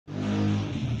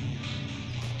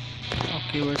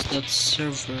Okay, where's that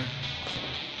server?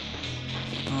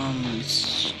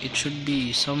 It should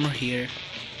be somewhere here.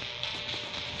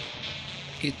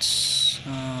 It's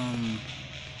I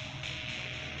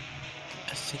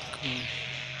think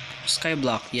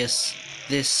Skyblock. Yes,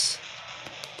 this.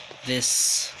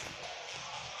 Yes,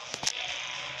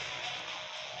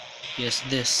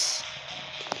 this.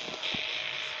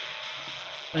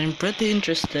 I'm pretty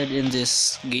interested in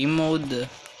this game mode.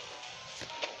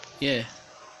 Yeah.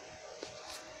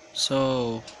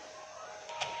 So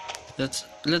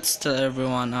let's tell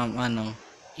everyone I know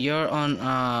you're on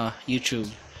YouTube.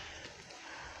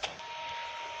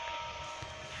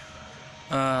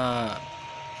 Uh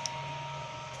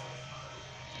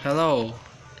Hello.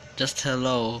 Just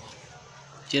hello.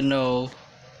 You know,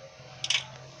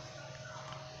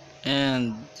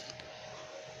 and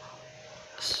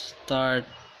start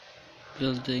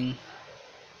building,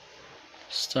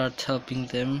 start helping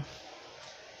them.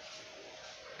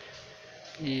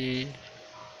 Yeah.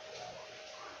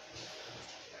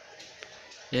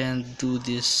 And do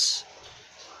this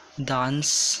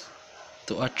dance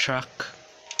to attract.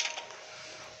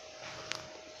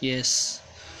 Yes,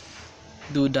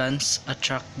 do dance,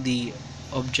 attract the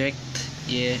object.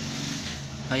 Yeah,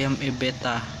 I am a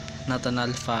beta, not an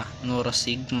alpha, nor a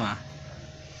sigma.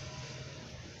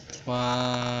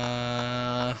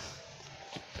 Wow.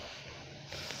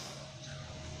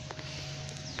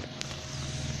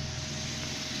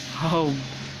 How?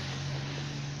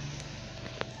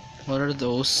 What are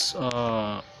those?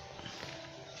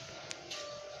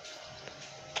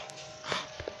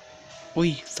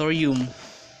 Uy, thorium.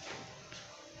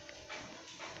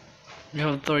 We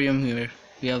have thorium here.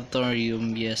 We have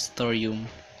thorium. Yes, thorium.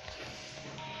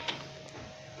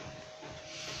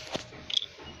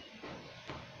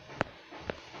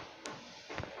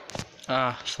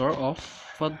 Throw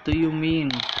off? What do you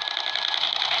mean?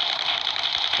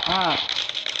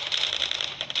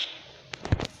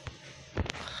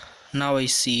 Now I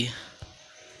see.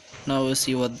 Now I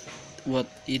see what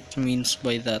it means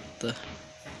by that.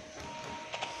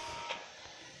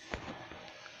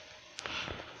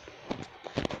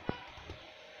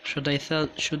 Should I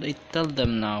tell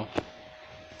them now?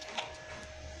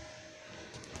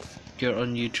 You're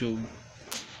on YouTube.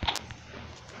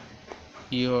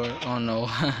 Oh no.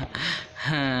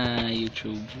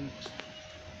 YouTube.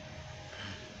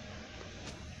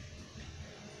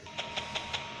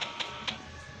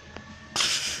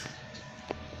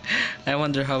 I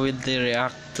wonder how will they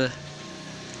react.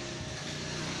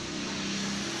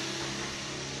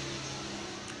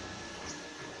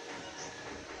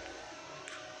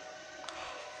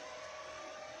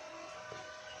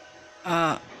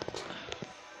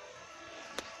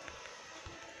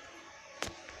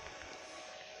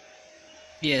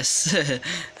 Yes.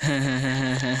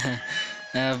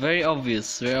 Very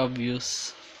obvious, very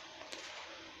obvious.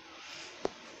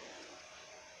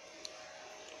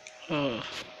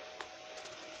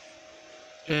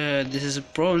 This is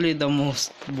probably the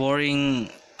most boring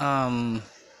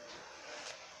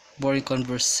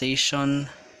conversation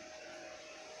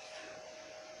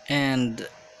and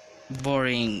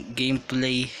boring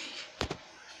gameplay.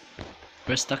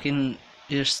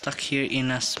 You're stuck here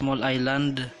in a small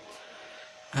island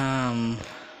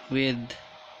with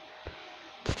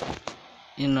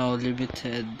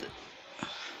limited.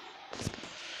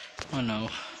 Oh no.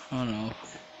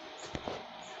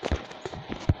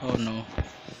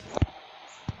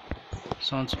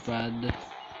 Sounds bad.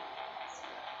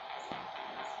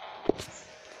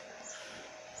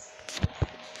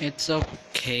 It's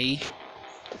okay.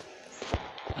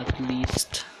 At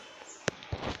least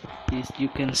you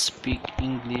can speak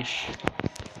English.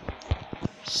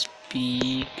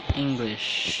 Speak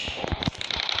English.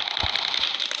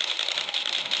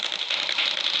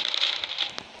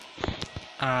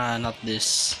 Not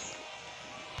this.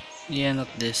 Yeah, not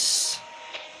this.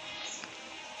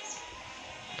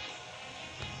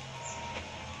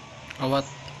 What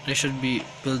I should be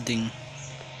building.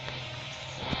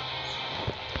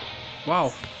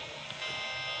 Wow.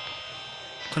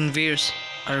 Conveyors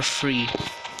are free.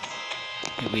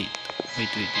 Wait.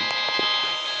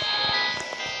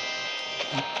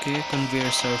 Okay,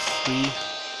 conveyors are free.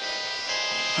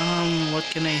 What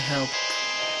can I help?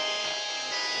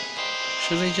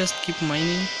 Should I just keep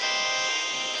mining?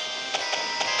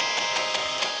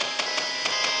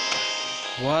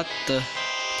 What the?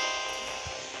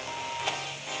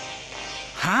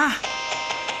 Huh?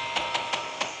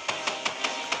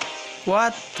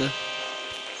 What?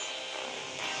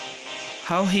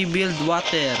 How he build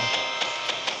water?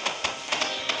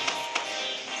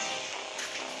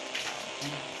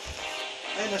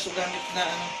 Ay, nasugamit na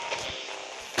ano.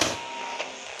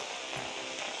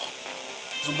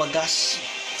 Subagas.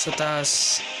 Sa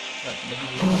taas.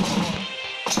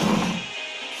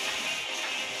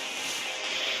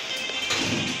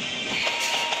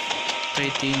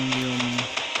 Titanium.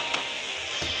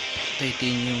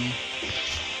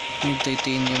 Need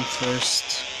titanium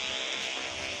first.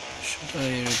 Should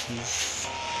I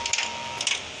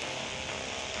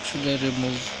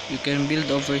remove? You can build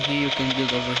over here, you can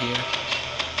build over here.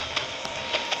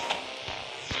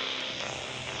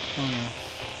 Oh no.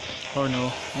 Oh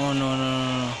no. Oh no, no, no,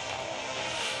 no.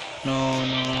 No,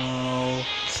 no, no, no.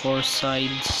 4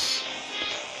 sides.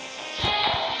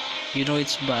 You know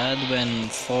it's bad when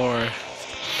 4.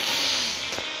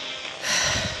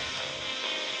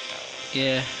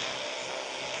 Yeah.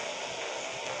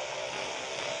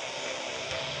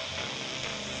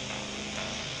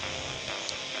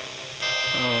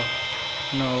 Oh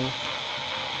no.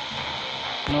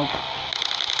 Nope.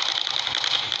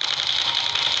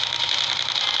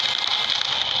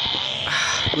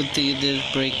 Good thing it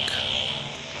didn't break.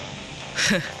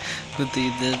 Good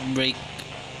thing it didn't break.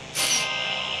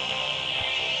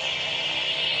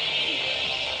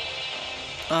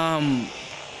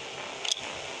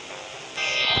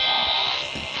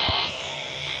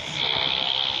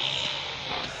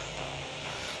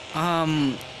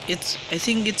 I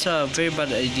think it's a very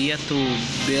bad idea to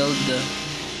build.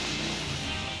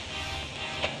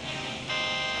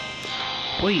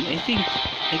 Wait, I think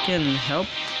I can help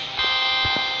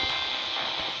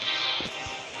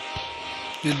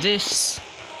with this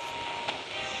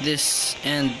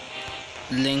and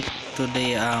link to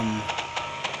the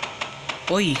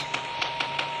Oi,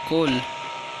 cool.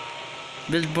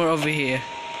 Build more over here.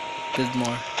 Build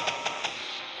more.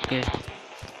 Okay.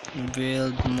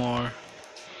 Build more.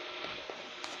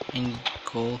 And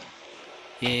coal.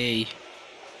 Yay.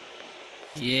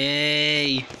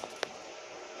 Yay.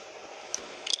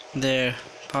 There.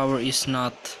 Power is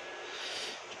not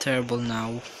terrible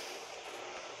now.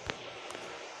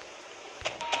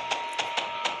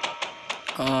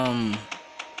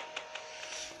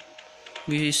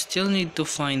 We still need to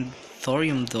find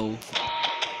thorium though.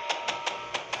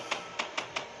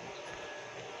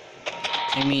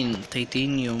 I mean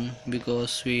titanium,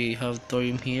 because we have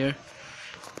thorium here.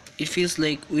 It feels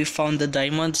like we found the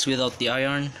diamonds without the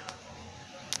iron.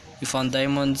 We found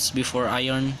diamonds before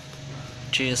iron,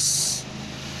 which is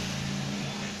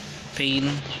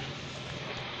pain.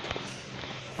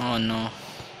 Oh no.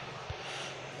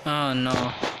 Oh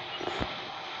no.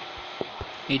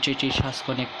 HHH has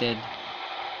connected.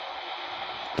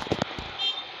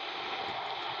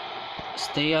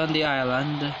 Stay on the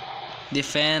island.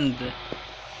 Defend.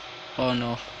 Oh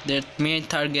no. Their main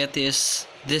target is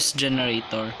this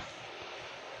generator,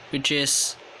 which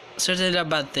is certainly a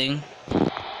bad thing.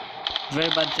 Very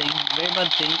bad thing. Very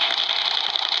bad thing.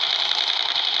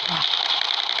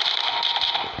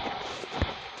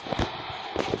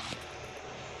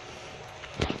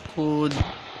 Could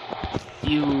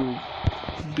you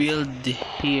build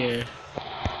here?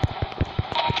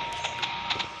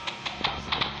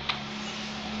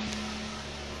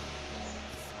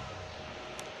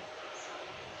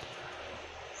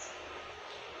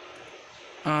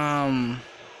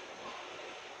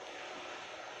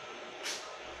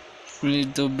 We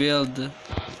need to build.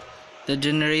 The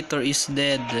generator is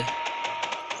dead.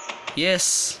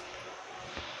 Yes.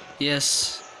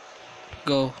 Yes.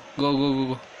 Go. Go, go, go,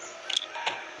 go.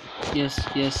 Yes,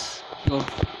 yes. Go.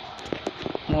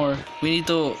 More. We need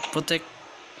to protect.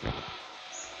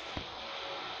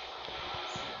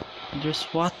 There's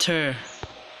water.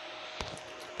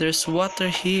 There's water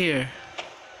here.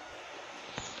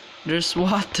 There's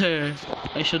water.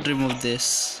 I should remove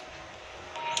this.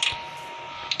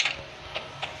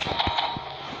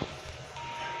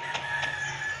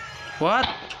 What?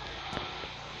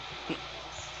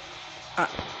 I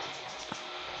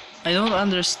don't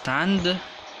understand.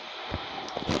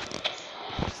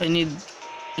 I need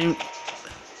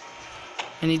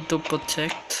to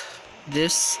protect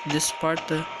this part.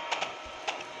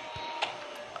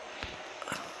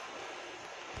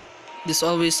 This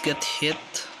always get hit.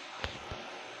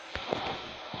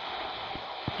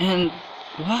 And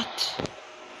what?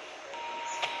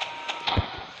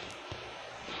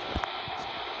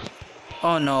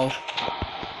 Oh no.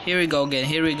 Here we go again.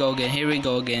 Here we go again. Here we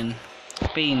go again.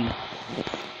 Pain.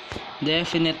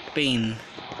 Definite pain.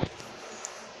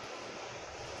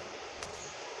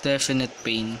 Definite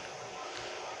pain.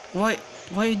 Why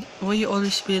you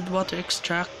always build water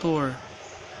extractor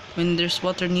when there's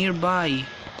water nearby?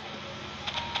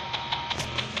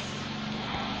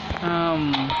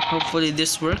 Hopefully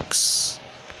this works.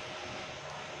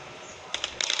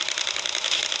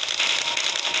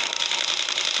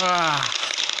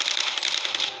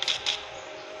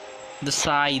 the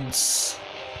sides.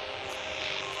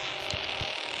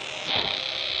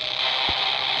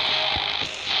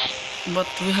 But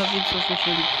we have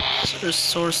insufficient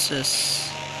resources.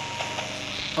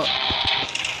 Oh.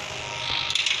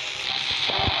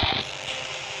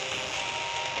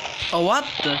 Oh, what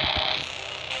the?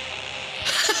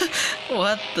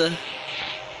 What the?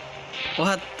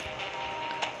 What?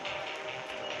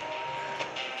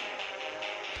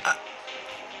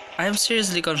 I'm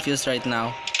seriously confused right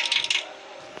now.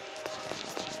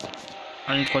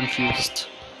 I'm confused.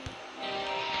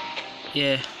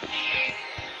 Yeah.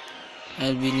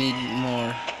 And we need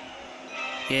more.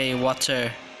 Yay,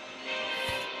 water.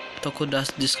 Tokuda's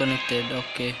disconnected.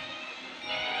 Okay.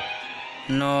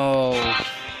 No.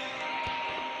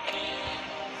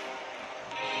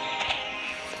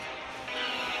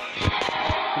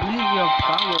 I believe we have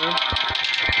power.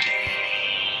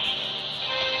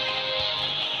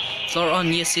 Floor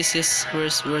on. Yes, yes, yes.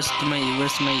 Where's my?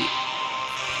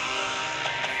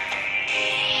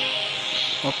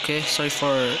 Okay, sorry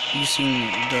for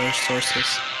using the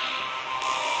resources,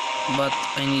 but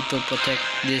I need to protect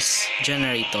this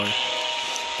generator.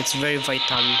 It's very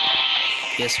vital.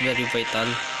 Yes, very vital.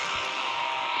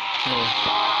 Oh.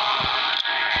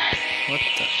 What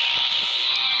the?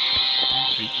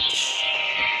 Reach.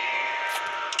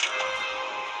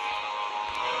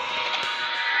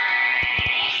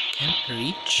 Can't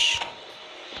reach.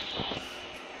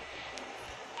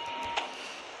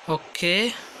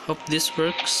 Okay, hope this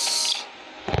works.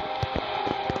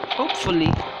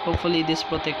 Hopefully this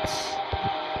protects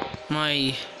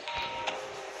my...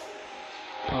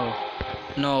 Oh,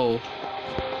 no.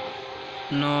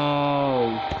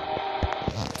 No.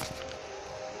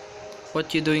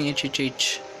 What you doing,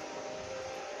 HHH?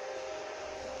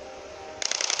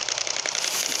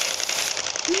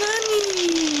 Nani?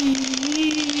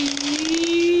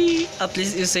 At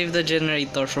least you saved the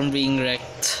generator from being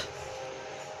wrecked.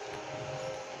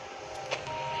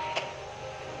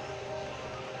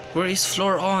 Where is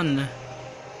floor on?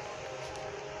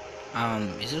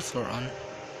 Is it floor on?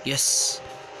 Yes.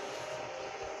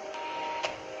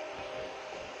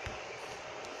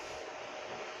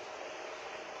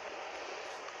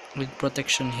 With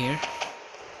protection here.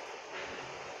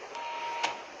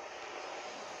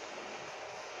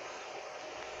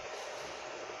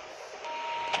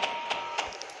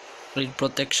 With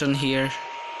protection here.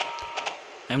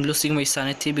 I'm losing my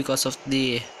sanity because of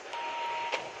the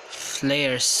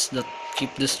flares that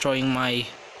keep destroying my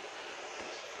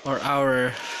or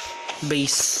our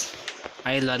base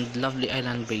island, lovely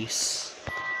island base.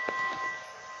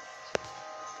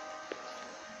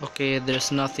 Okay,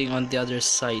 there's nothing on the other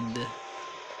side.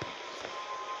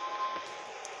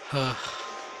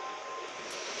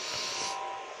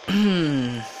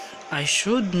 I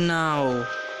should now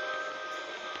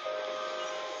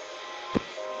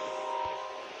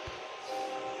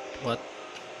what?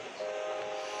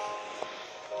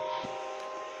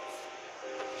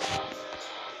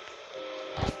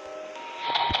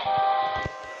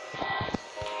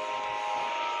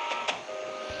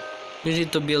 We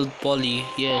need to build poly.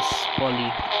 Yes,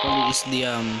 poly. Poly is the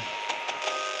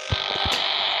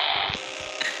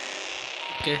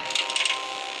okay.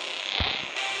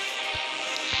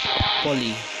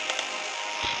 Poly.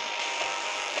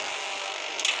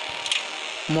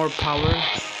 More power,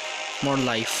 more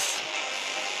life.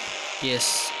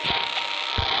 Yes.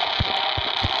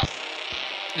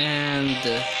 And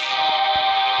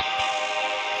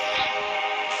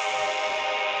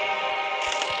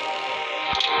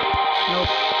nope.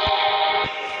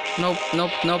 Nope.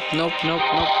 Nope. Nope. Nope. Nope.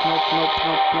 Nope. Nope. Nope.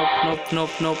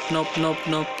 Nope. Nope. Nope. Nope. Nope. Nope. Nope.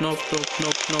 Nope. Nope. Nope.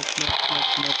 Nope.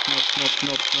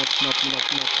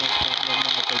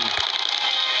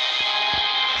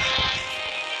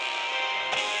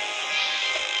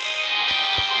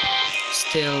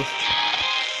 Still,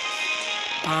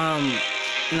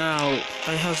 now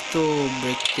I have to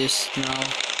break this now.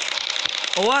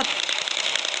 Oh, what?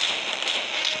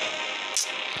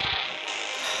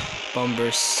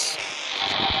 Bombers.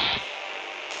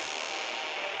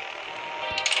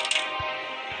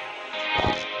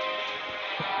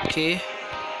 Okay.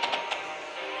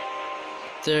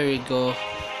 There we go.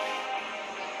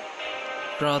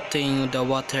 Routing the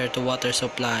water to water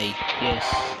supply. Yes.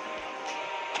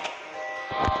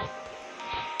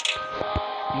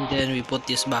 And then we put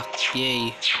this back.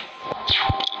 Yay.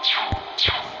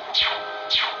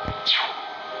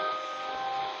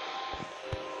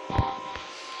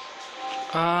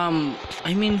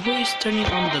 I mean, who is turning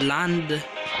on the land?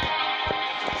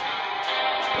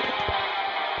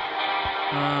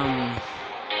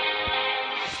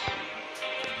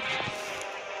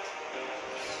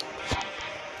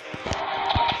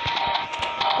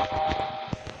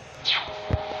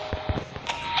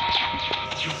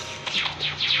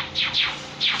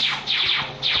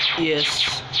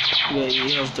 Yes. Yeah,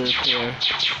 you have to repair.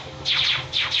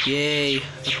 Yay!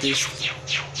 At least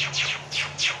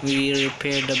we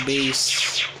repair the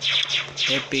base.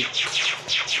 Epic.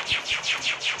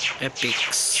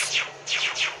 Epics.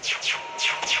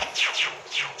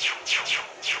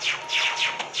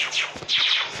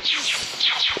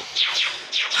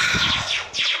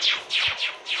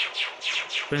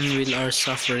 When will our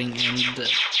suffering end?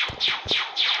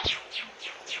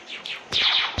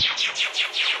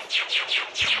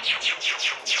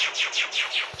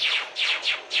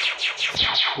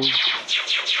 Ooh.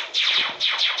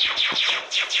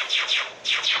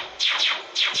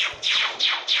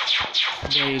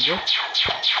 There you go.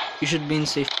 You should be in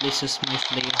safe places, my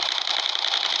flame.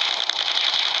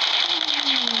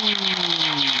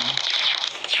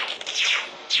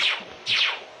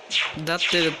 That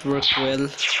didn't work well.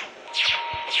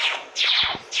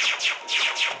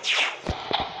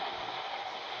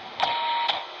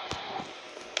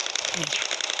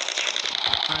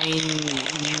 I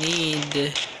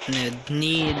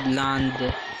need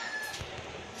land.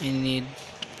 I need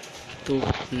to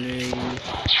play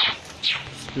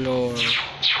floor.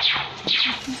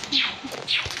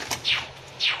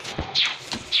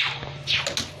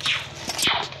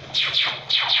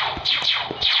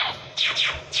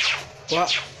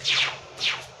 What?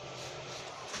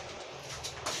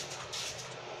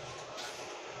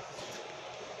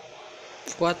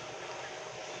 What?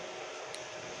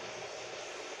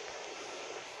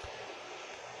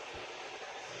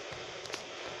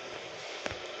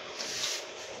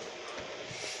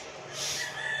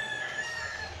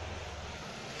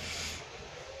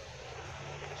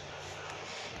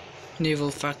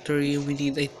 Naval factory, we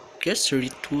need, I guess,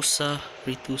 Ritusa.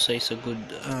 Ritusa is a good,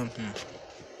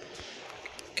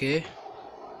 okay.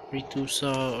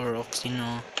 Ritusa or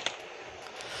Oxino.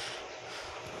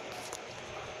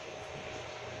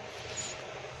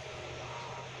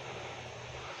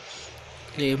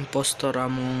 Le Impostor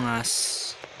Among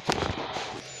Us.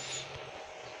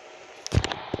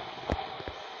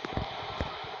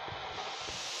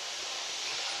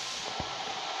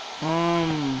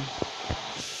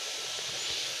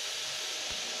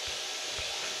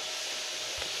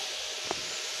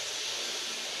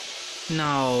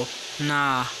 No,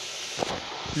 nah.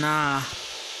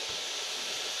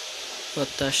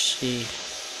 Watashi.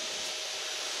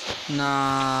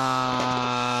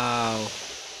 Now.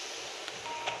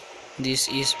 This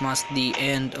is must the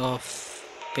end of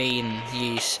pain.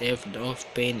 Yes, end of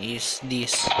pain is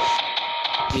this.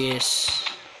 Yes.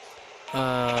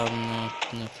 No.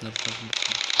 No.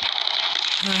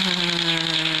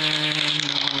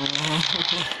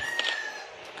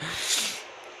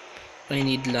 I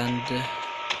need land.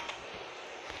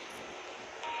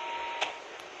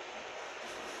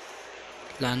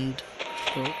 Land.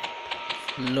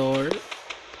 Floor.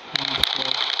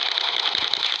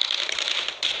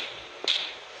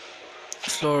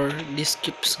 Floor. This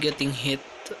keeps getting hit.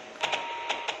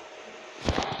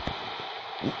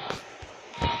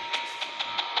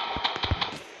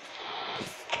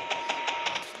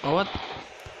 Oh, what?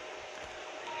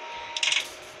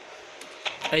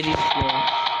 I did floor.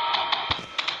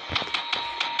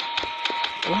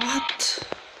 What?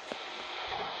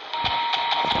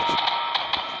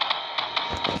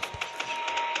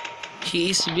 He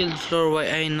is build floor.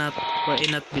 Why not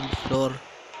build floor?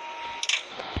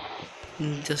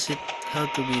 Does it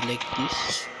have to be like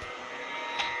this?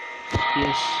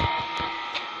 Yes.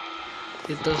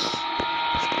 It does.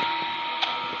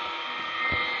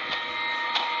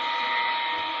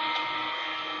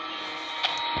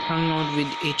 Hang out with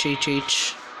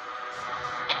HHH.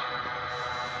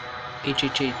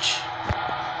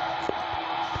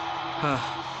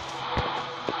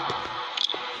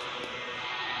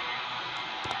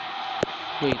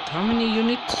 Wait, how many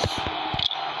units?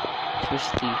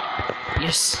 50.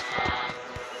 Yes.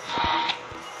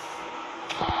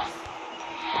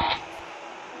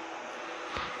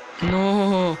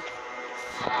 No.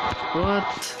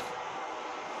 What?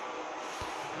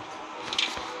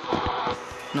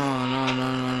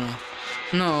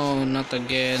 No, not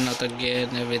again.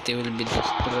 Everything will be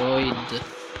destroyed.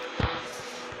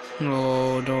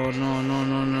 No.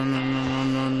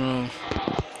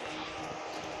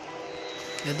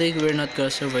 I think we're not gonna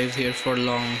survive here for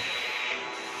long.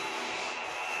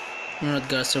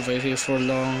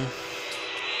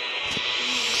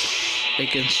 I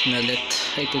can smell it.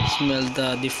 I can smell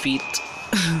the defeat.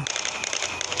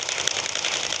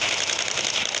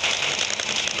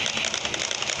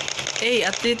 Hey,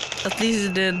 at least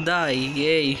it didn't die.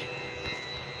 Yay.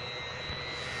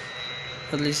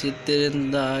 At least it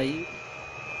didn't die.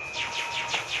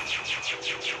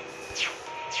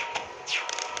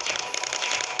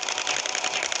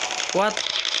 What?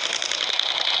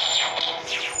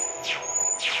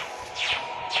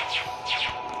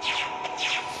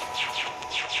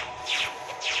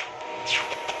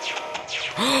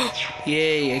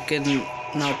 Yay, I can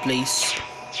now place.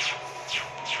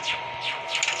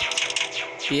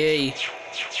 Yay.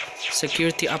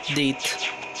 Security update.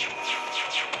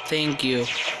 Thank you.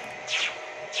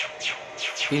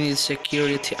 We need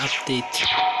security update.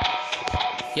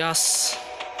 Yes.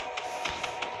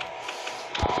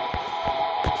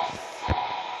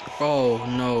 Oh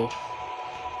no.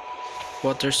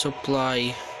 Water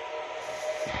supply.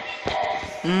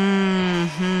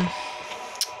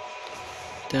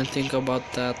 Didn't think about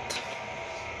that.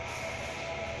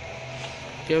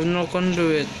 You have no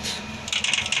conduit.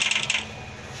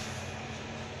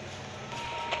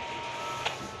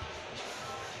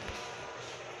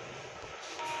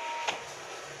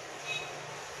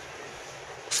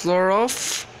 Floor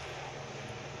off?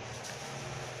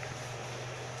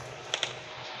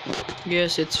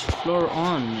 Yes, it's floor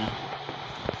on.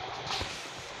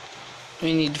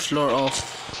 We need floor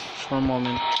off for a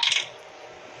moment.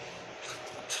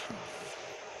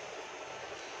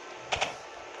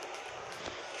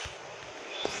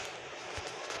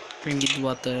 We need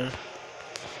water.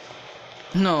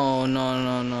 No.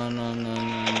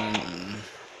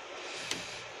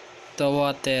 The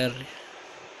water.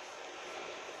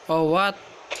 Oh, what?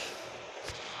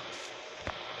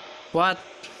 What?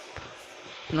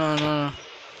 No.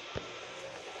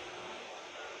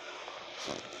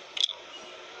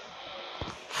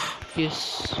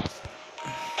 Yes.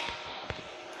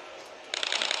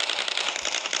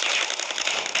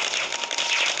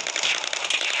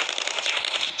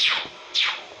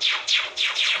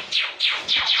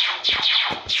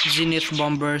 Zenith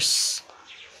bombers.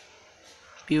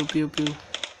 Pew pew pew.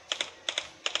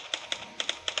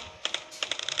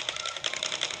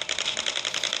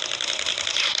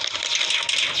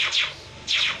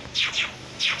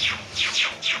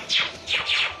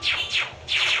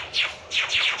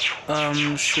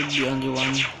 Should be only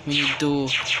one. We need to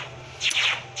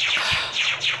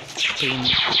paint.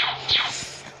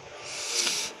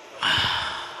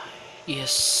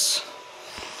 Yes.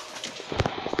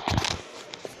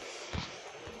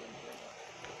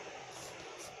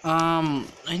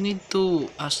 I need to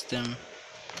ask them.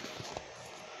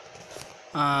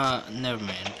 Never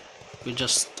mind. We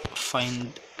just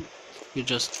find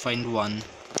one.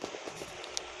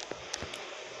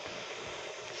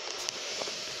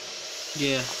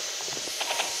 Yeah.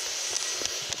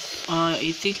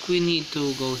 I think we need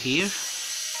to go here.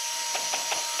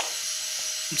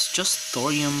 It's just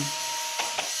thorium.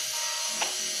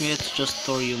 Yeah, it's just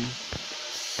thorium.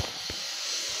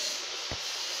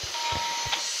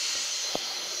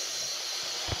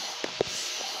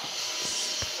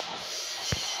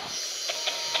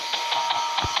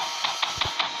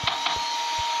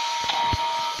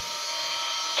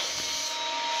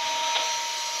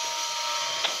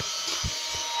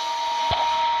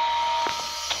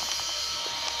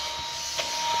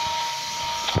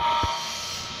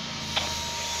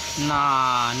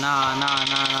 Nah.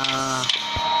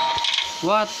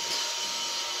 What?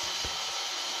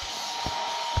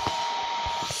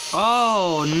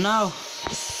 Oh no.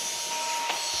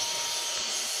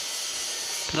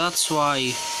 That's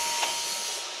why.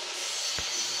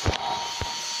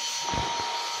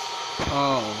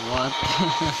 Oh, what?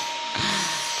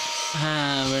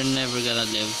 We're never gonna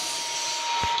live.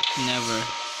 Never.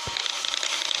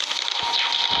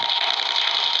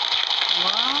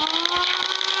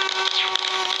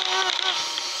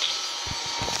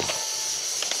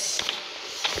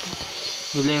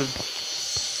 We live.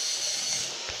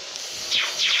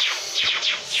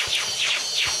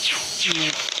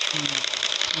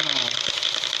 No.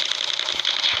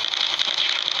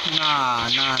 Nah.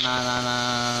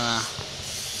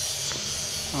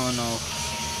 Oh no.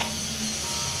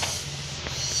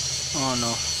 Oh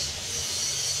no.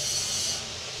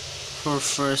 For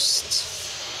first.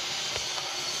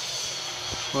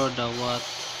 For the what?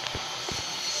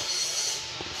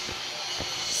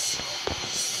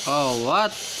 Oh,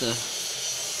 what?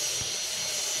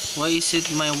 Why is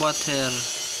it my water?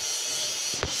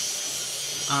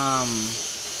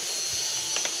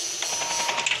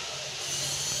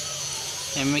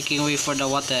 I'm making way for the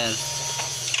water.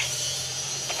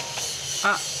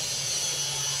 Ah.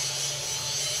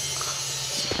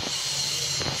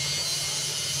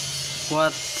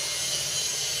 What?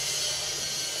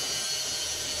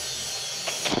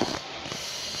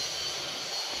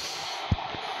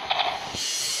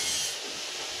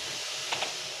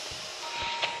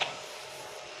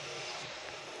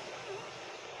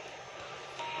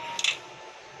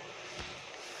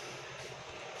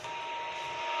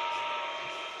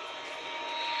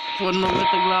 One more with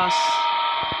the glass.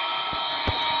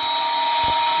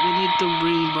 We need to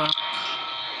bring back.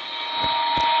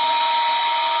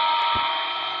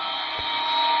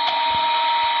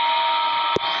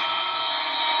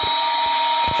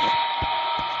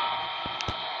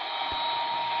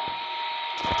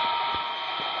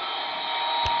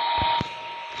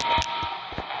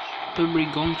 Will we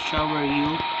go shower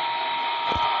you?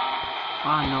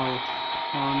 Ah no.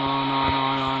 Oh no no no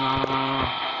no no no no.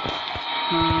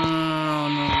 No no no no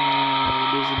no.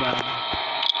 This is bad.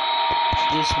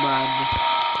 This is bad.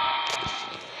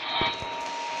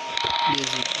 This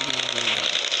is very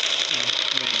bad.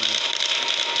 Very bad.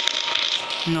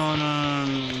 No no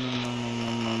no no no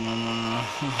no no no no.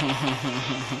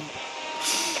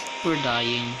 We're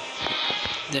dying.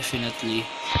 Definitely.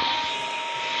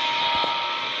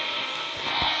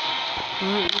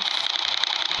 Where is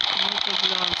the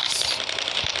glass?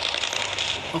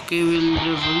 Okay, we'll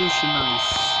revolutionize.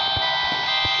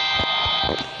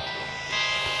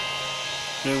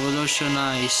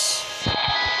 Revolutionize.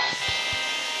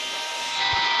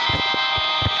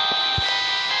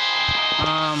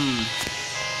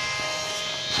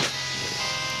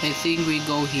 I think we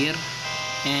go here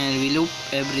and we loop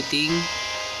everything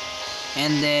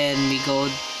and then we go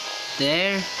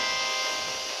there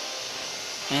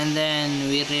and then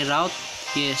we reroute.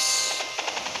 Yes.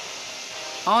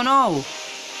 Oh no!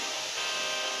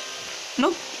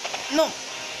 Nope. Nope.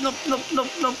 Nope. Nope.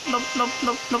 Nope. Nope. Nope. Nope.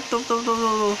 Nope. Nope. Nope. Nope. Nope.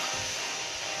 Nope.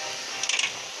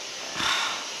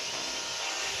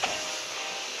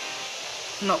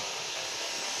 No.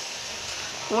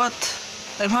 What?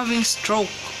 I'm having stroke.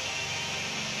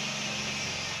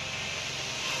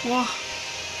 What?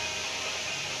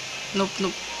 Nope.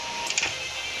 Nope.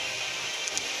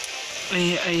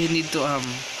 I need to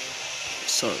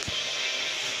sorry.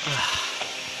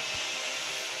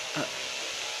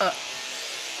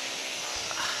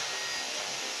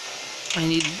 I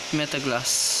need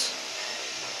metaglass.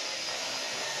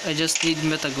 I just need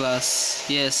metaglass.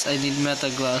 Yes, I need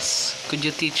metaglass. Could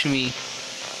you teach me?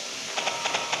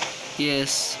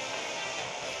 Yes.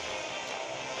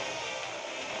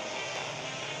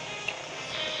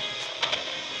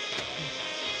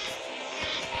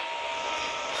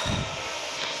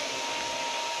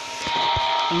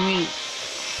 I mean,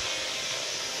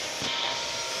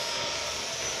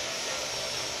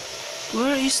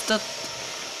 where is that?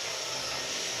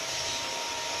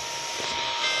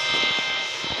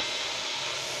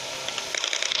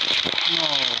 No.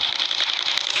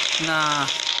 Nah.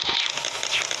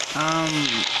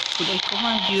 Could I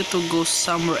command you to go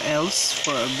somewhere else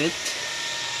for a bit?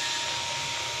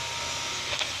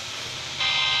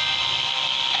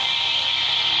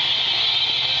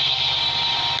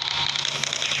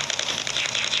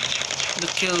 The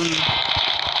kiln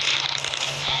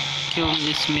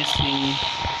is missing.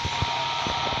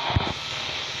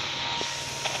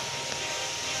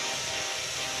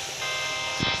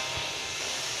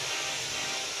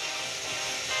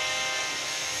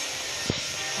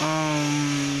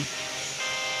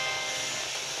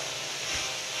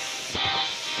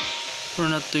 We're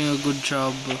not doing a good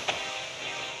job.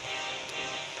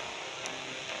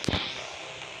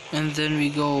 And then we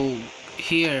go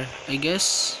here, I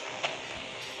guess.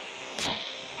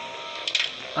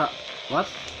 What?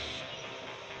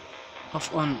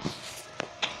 Off on.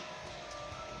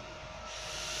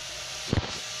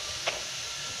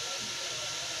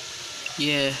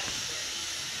 Yeah.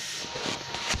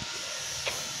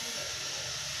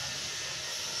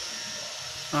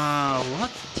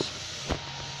 What?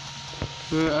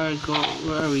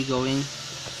 Where are we going?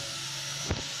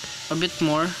 A bit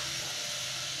more.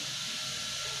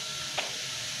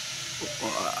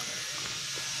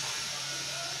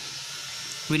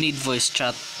 We need voice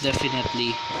chat,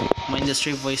 definitely.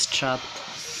 Mindustry voice chat.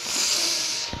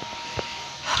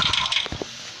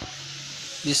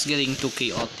 This is getting too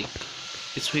chaotic.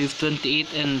 It's wave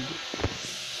 28 and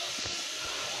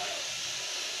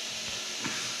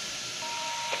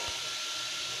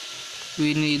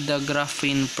we need the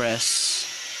graphene press.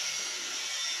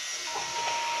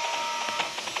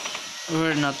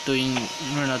 We're not doing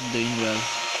well.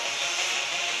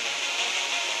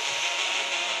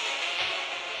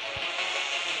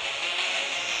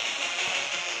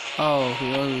 Oh,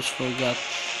 we always forgot.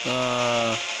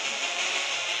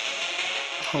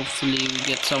 Hopefully we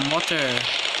get some water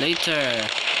later.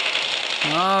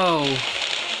 No.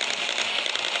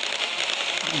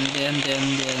 And then the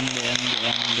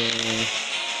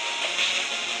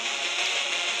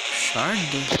shard.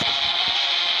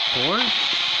 Or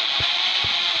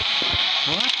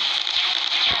what?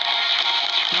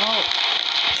 No.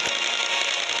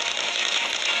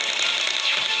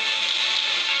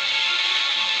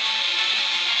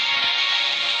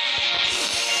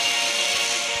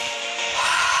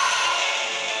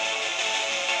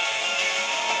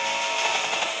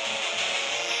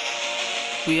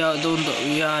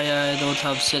 I don't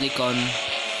have silicon.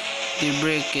 They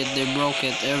break it, they broke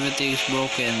it, everything's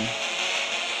broken.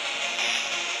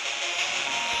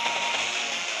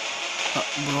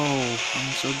 Bro,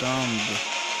 I'm so dumb.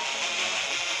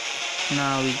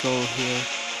 Now we go here.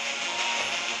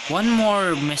 One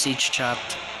more message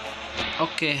chat.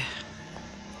 Okay,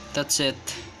 that's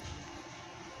it.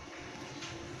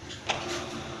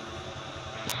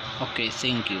 Okay,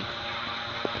 thank you.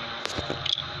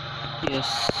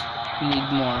 Yes, we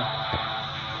need more.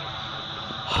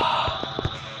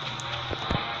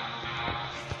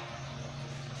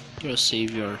 You're a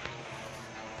savior.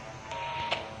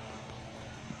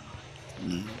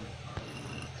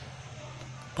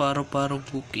 Paro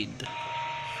bukid.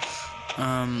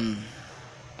 I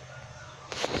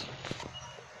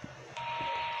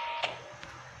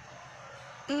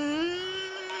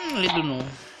don't know.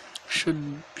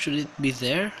 Should it be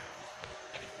there?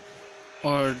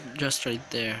 Or just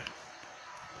right there?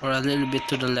 Or a little bit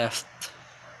to the left?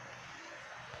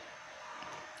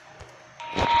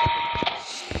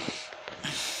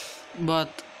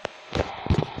 But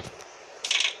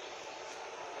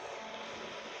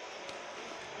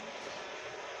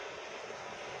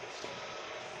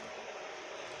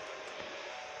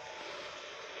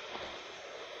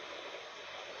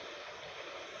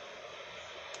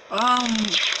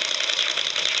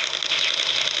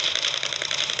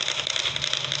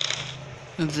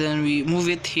and then we move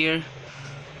it here,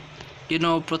 you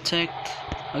know, protect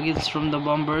against from the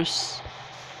bombers.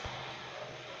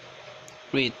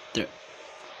 Wait, there.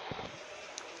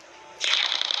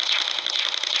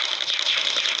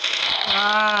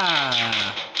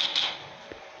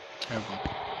 Terrible.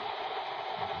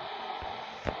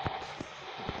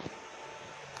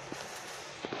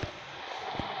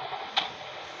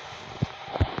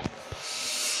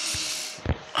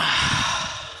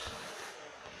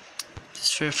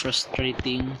 It's very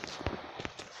frustrating.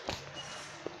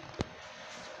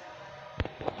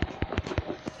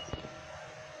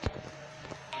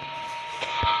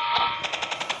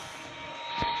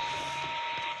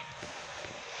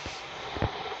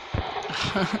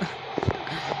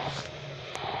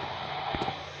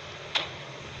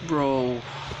 Bro.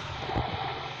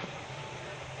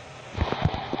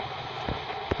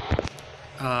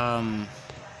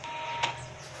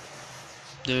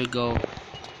 There we go.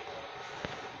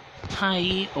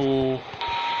 Hi. Oh.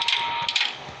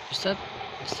 Is that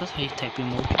how you type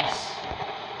emojis?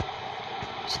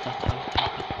 Is that how you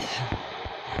type it?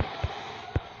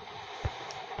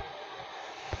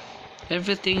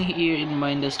 Everything here in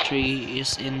Mindustry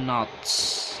is in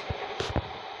knots.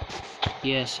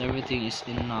 Yes, everything is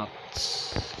in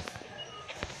knots.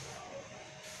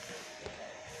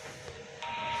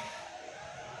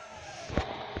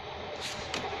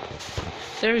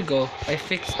 There we go. I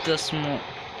fixed the small.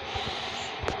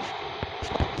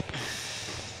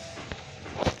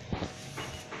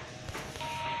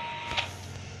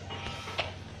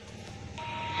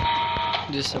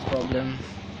 This is a problem.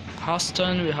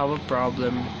 Houston, we have a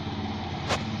problem.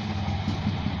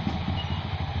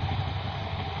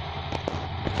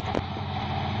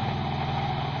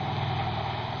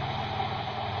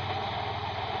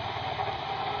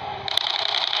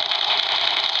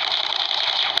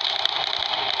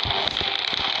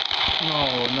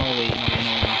 No way, no.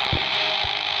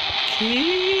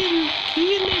 Kill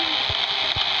him.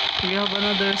 We have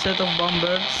another set of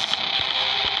bombers.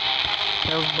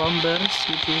 We have bombers,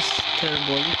 which is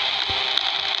terrible.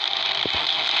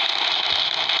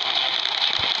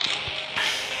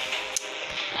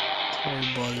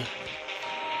 Terrible.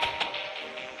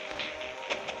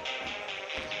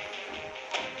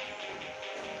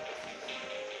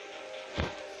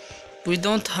 We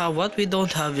don't have what we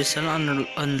don't have is an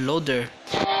unloader.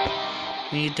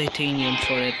 We need titanium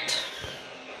for it.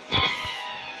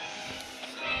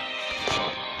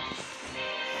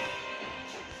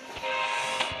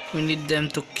 We need them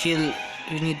to kill.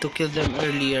 We need to kill them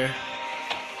earlier.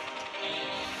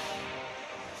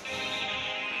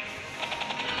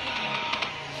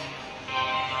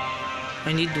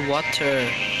 I need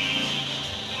water.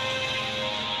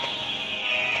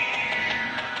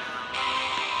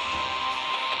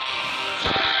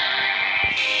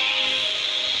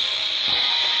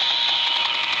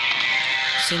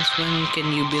 Since when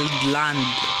can you build land?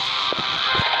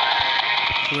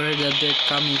 Where the dirt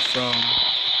coming from?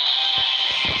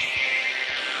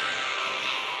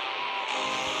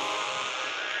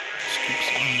 This keeps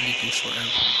on leaking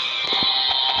forever.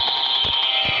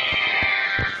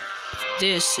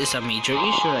 This is a major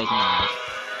issue right now.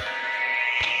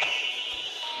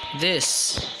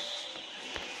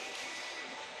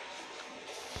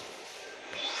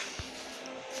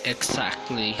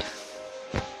 Exactly.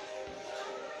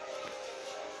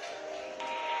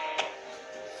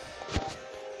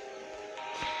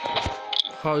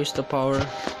 How is the power?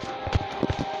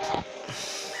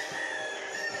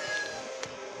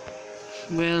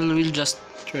 Well, we'll just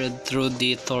thread through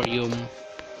the thorium.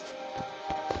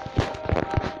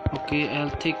 Okay,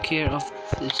 I'll take care of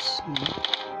this.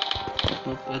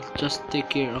 Nope, I'll just take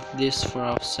care of this for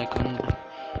a second.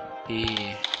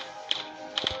 Yeah.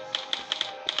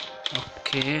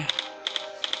 Okay.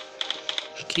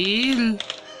 Kill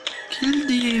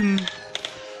them.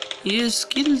 Yes,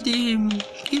 kill them.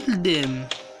 Kill them.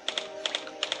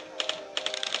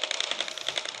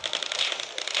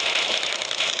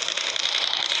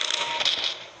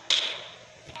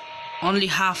 Only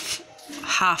half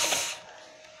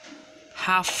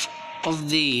of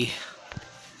the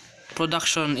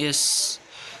production is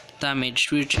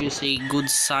damaged, which is a good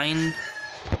sign.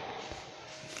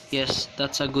 Yes,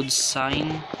 that's a good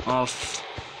sign of,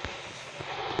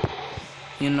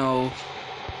 you know,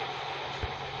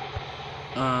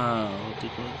 what do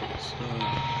you call this?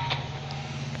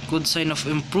 Good sign of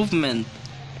improvement.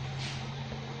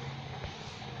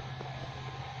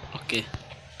 Okay.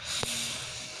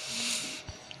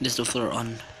 This the floor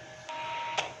on.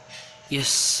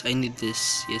 Yes, I need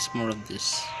this. Yes, more of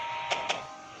this.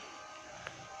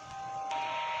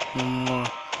 More.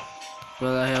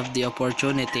 Well, I have the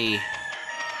opportunity.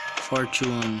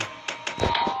 Fortune.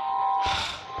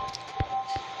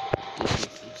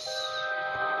 This.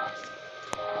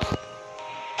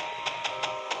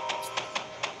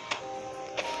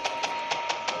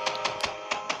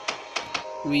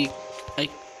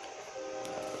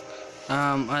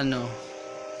 I know.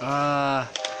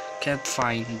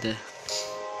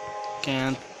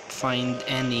 Can't find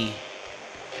any.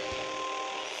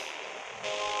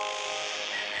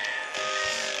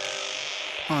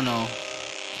 Oh no.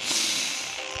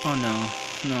 Oh no.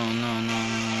 No.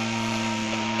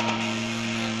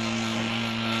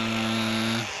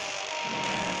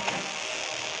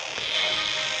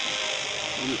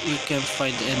 We can't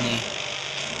find any.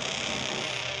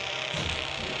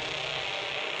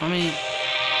 How many?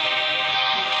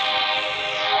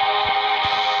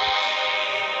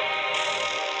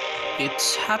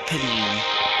 It's happening.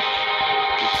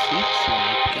 It looks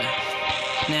like.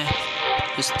 Nah,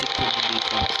 just stick to the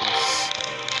defaults.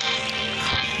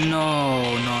 No.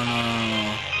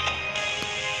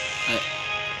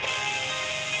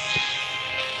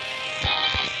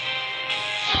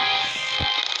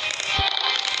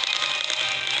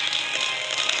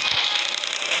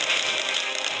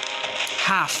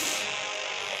 Half.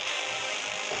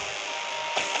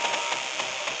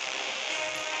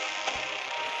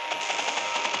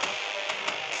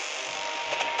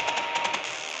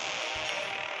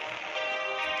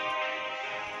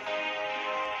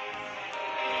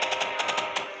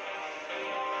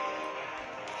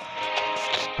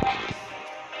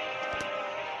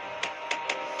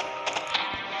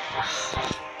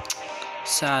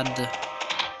 Sad.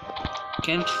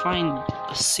 Can't find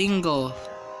a single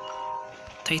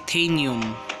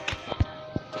titanium.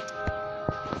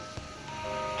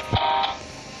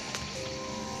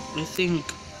 I think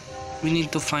we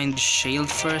need to find shale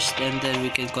first, and then we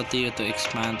can continue to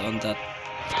expand on that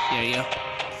area.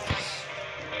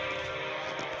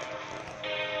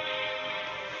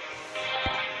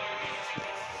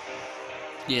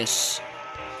 Yes.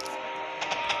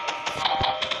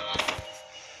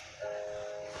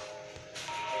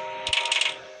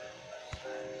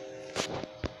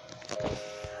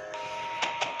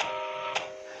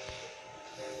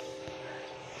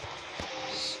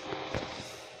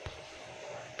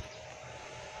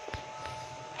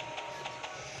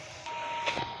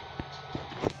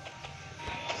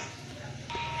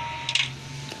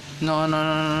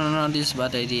 No, this is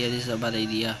a bad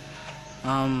idea.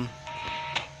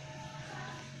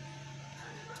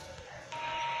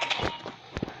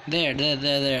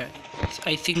 There.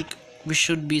 I think we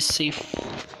should be safe.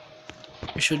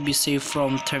 We should be safe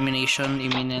from termination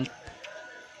imminent.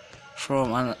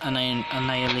 From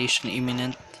annihilation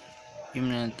imminent.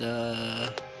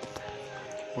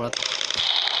 What?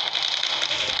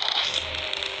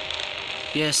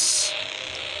 Yes.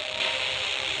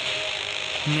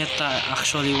 Meta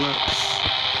actually works.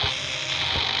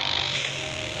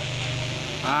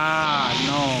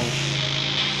 No.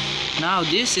 Now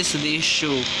this is the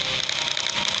issue.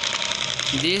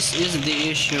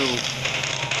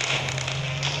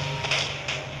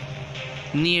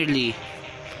 Nearly.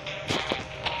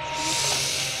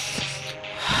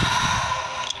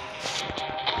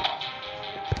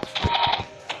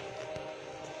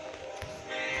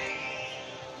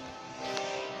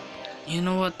 You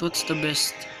know what? What's the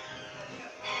best?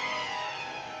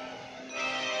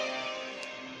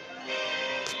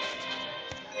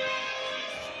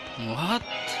 What?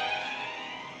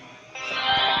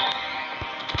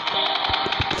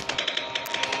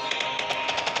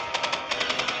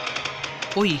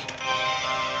 Oi!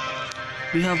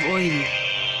 We have oil.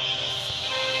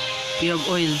 We have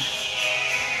oil.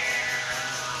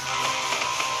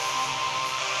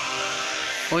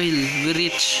 Oil, we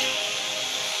rich.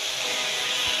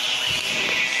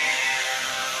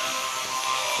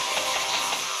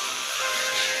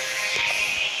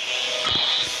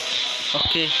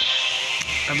 Okay,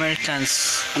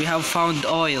 Americans, we have found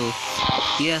oil.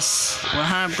 Yes,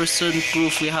 100%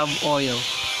 proof we have oil.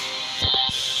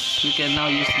 We can now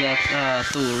use that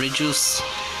to reduce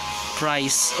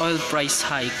oil price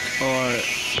hike, or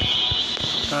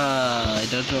I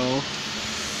don't know.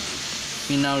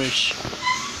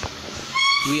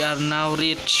 We are now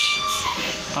rich.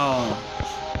 Oh.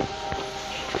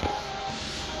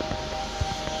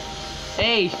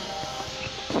 Hey!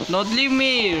 Don't leave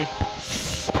me here!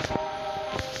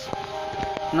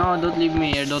 No, don't leave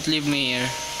me here. Don't leave me here.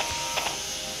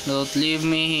 Don't leave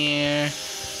me here.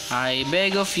 I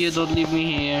beg of you, don't leave me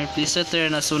here. Please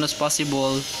return as soon as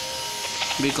possible,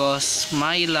 because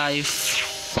my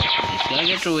life is gonna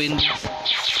get ruined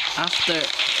after.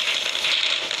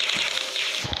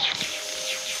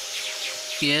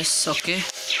 Yes, okay.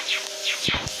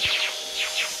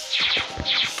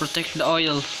 Protect the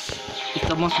oil. It's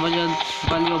the most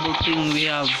valuable thing we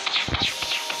have.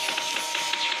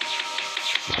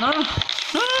 No!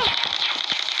 No!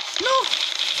 No!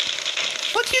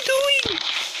 What are you doing?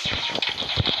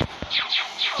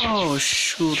 Oh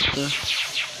shoot.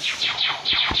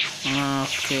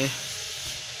 Okay.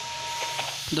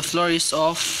 The floor is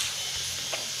off.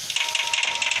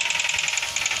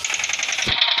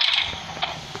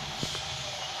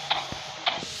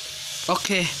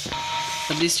 Okay.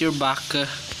 At least you're back.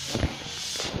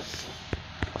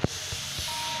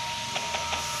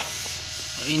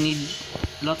 We need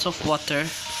lots of water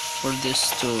for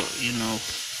this to, you know.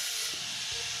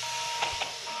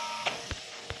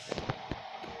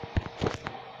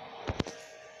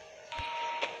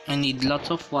 I need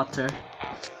lots of water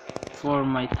for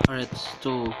my turrets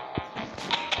to,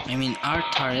 our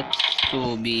turrets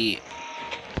to be,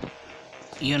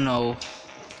 you know,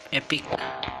 epic.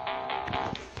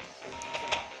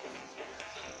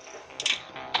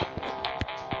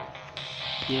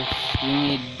 Yes, we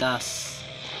need dust.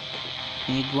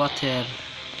 We need water.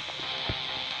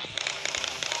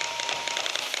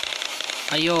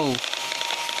 Ayo,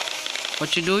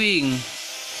 what you doing?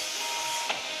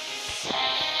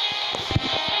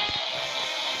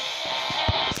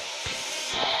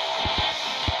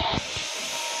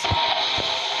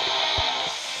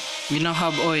 We now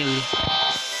have oil,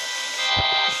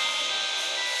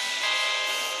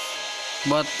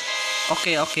 but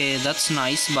okay, that's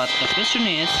nice, but the question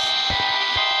is,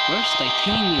 where's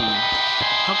titanium?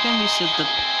 How can we set the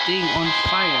thing on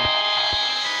fire?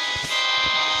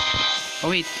 Oh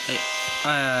wait,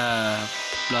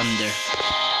 blunder.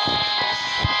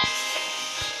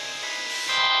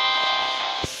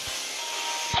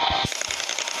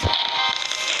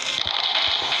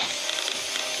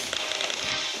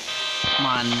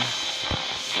 Man,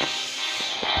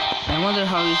 I wonder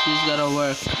how is this gonna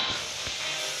work.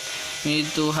 We need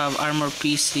to have armor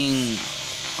piercing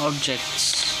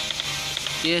objects.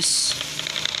 Yes.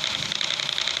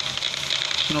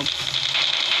 Nope.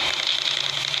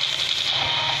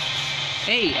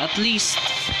 Hey, at least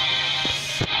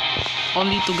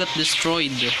only to get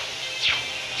destroyed.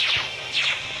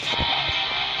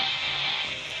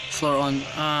 Floor on.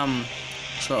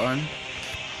 Floor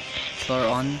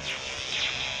on.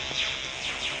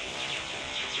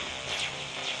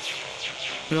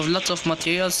 We have lots of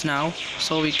materials now,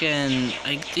 so we can.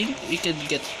 I think we can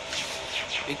get.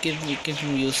 We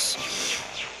can use.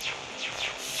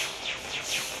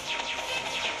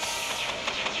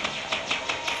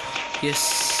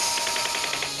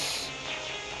 Yes.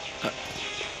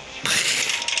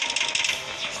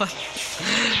 What?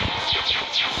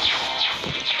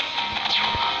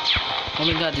 Oh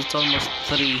my god, it's almost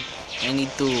 3. I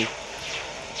need to.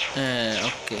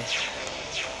 Okay.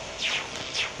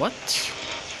 What?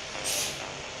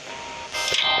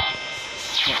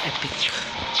 Oh, epic.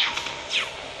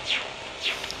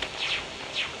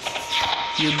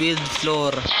 You build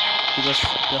floor because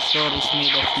the floor is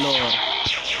made of floor.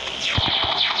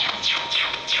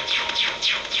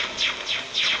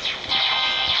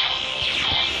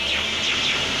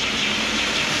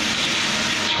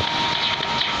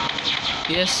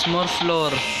 Yes, more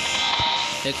floor.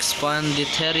 Expand the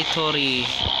territory.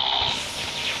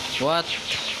 What?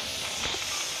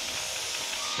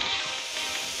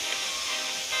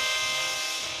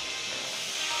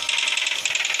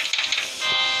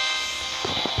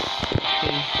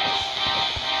 Okay.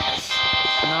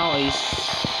 Now is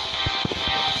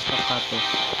staccato.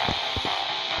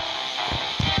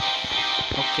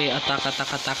 Okay, attack,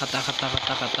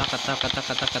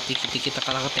 tiki,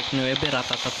 tek 9,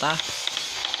 ratatata.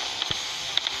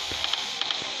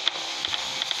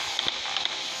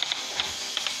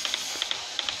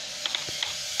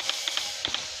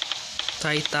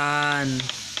 Titan.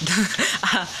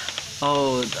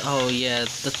 oh yeah,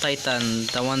 the Titan,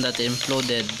 the one that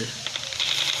imploded.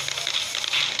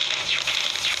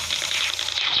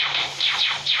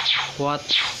 What?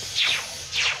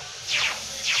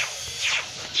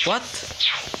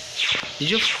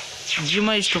 Did you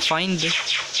manage to find?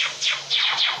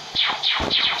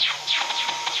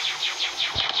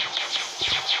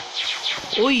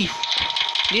 Oi!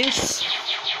 Yes!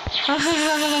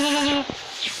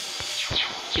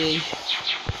 Okay.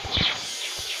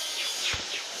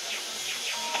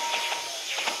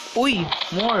 Oi!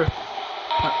 More!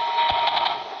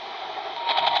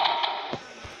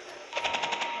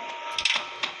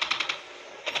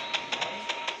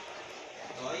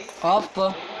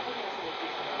 Up!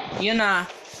 Yun na!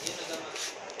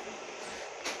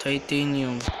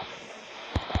 Titanium.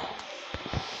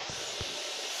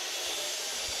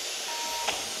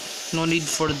 No need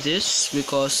for this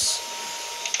because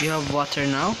we have water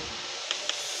now.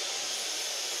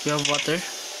 We have water.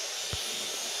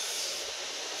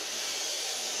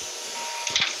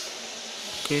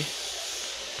 Okay.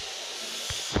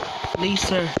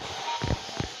 Laser.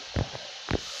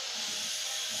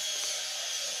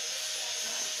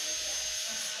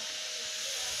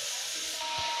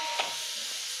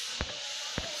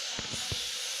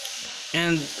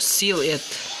 And seal it.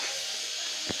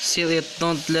 Seal it,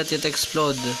 don't let it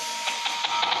explode.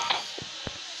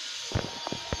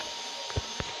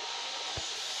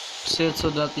 Seal it so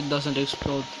that it doesn't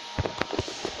explode.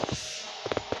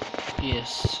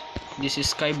 Yes. This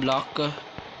is Skyblock.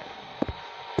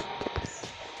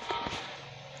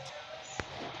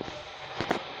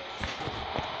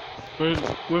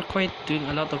 We're quite doing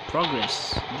a lot of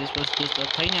progress. This was just a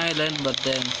tiny island, but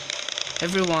then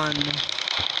everyone...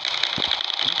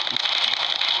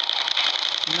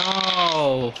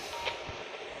 No!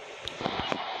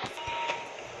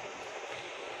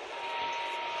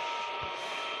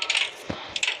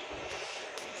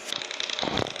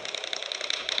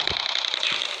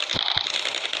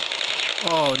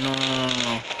 Oh, no.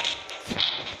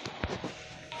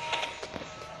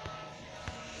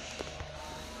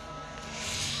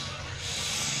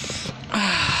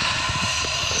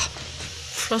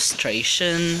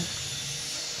 Frustration.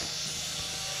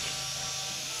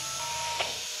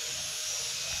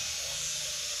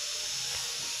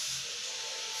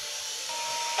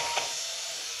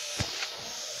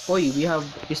 Oi,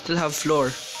 we still have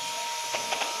floor.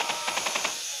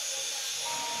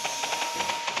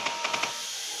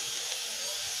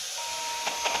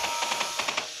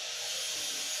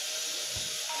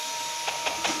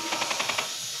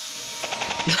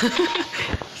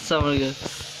 Someone good.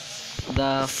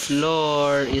 The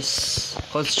floor is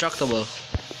constructable.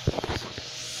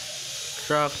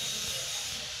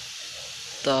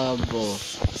 Constructable.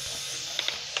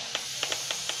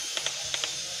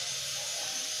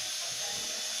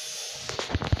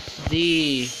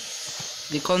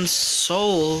 The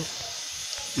console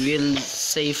will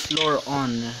say floor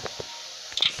on.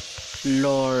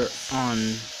 Floor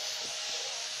on.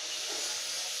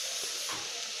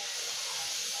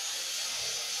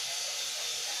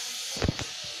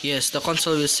 Yes, the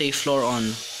console will say floor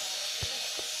on.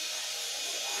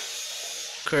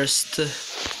 Cursed.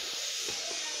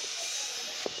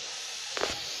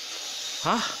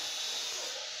 Huh?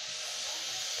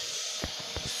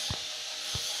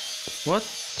 What?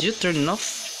 Did you turn it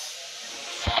off?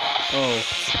 Oh,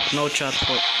 no chat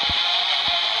for...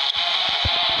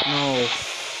 No.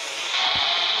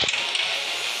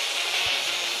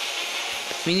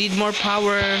 We need more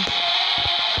power.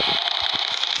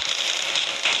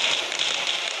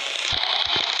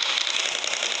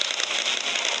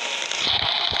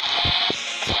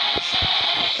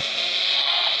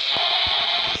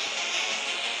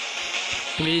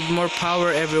 We need more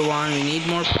power, everyone. We need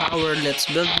more power. Let's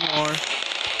build more.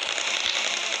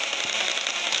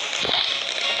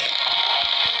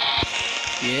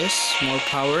 Yes, more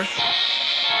power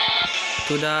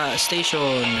to the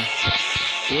station.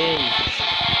 Yay.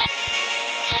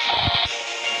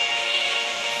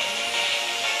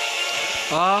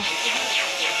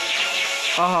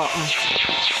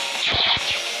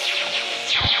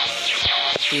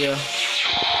 Yeah.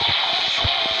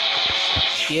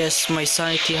 Yes, my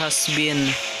sanity has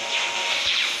been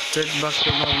turned back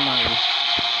to normal.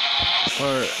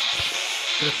 Or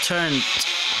returned.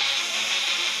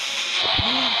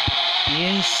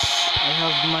 Yes, I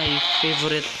have my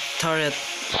favorite turret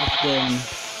of them.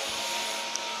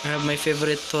 I have my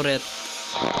favorite turret.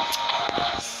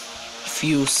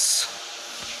 Fuse.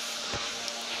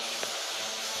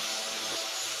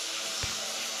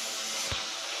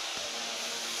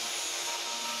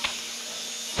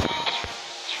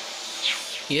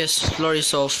 Yes, floor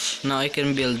is off. Now I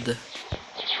can build.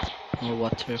 Oh,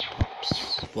 water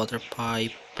pumps. Water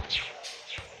pipe.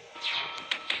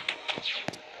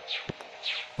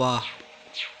 Wow.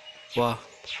 Wow.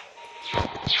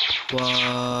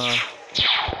 Wow.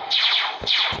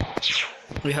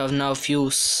 We have now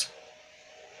fuse.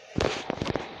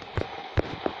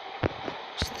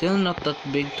 Still not that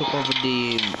big to cover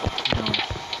the... No.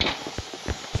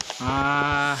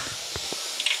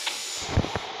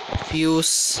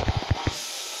 Fuse.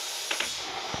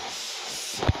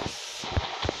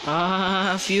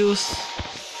 Fuse.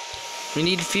 We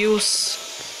need fuse.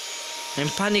 I'm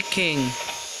panicking.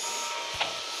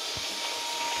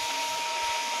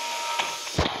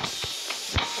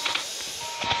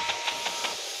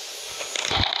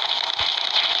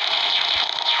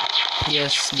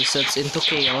 Yes, this sets into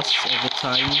chaos every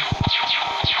time.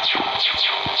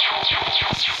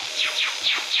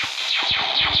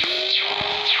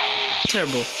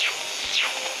 Terrible.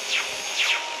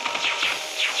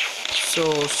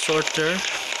 So, sorter.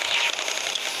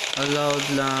 Allowed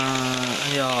lang.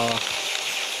 Yeah.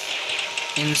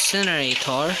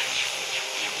 Incinerator.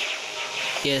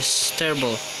 Yes,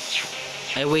 terrible.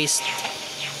 I waste.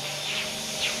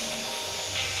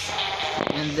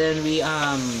 And then we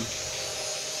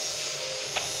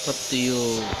what do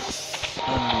you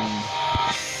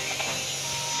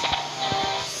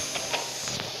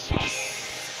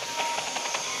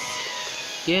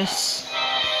yes.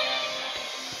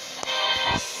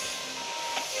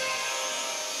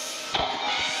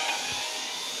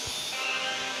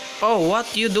 Oh,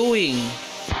 what you doing?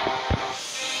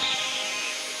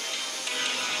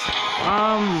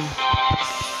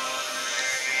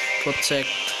 Protect.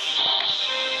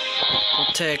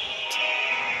 Protect.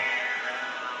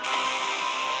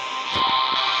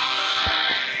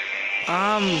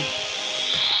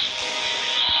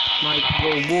 Might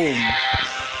go boom.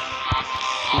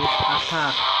 With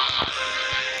attack.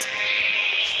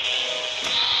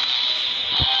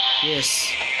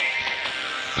 Yes.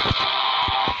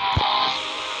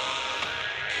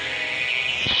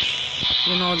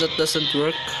 You know that doesn't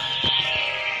work.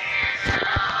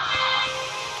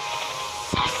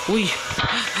 Uy.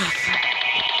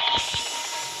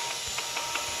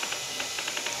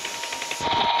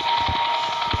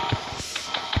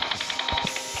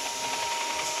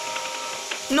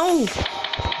 No.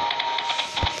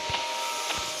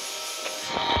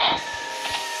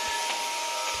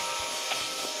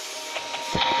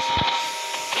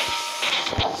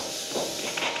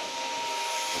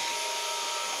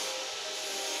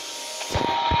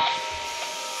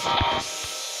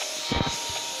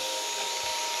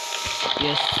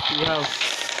 Yes, we have.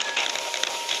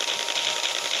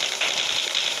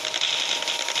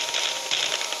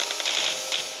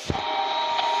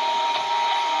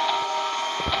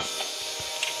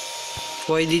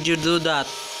 Why did you do that?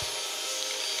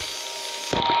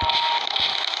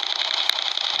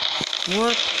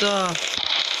 What the?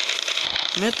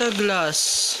 Metal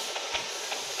glass.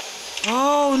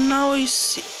 Oh, now I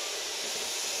see.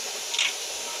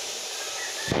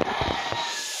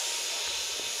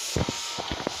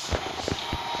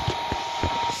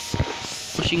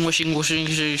 Washing.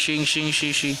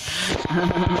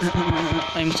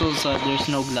 I'm so sad. There's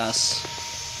no glass.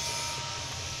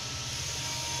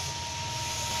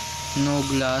 No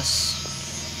glass.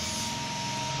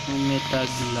 No metal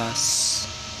glass.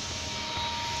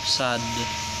 Sad.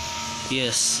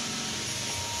 Yes.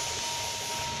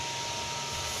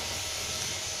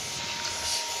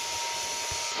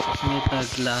 Metal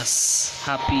glass.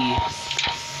 Happy.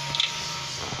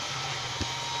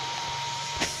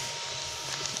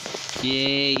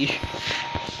 Yay.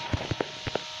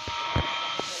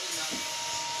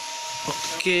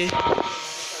 Okay.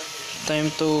 Time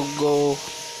to go.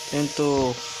 Time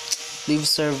to leave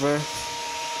server.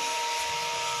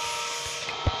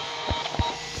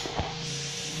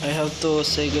 I have to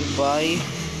say goodbye.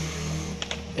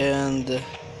 And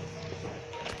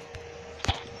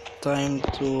time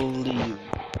to leave.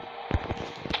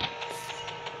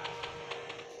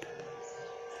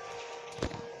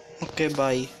 Okay,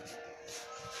 bye.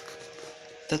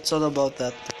 That's all about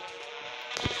that.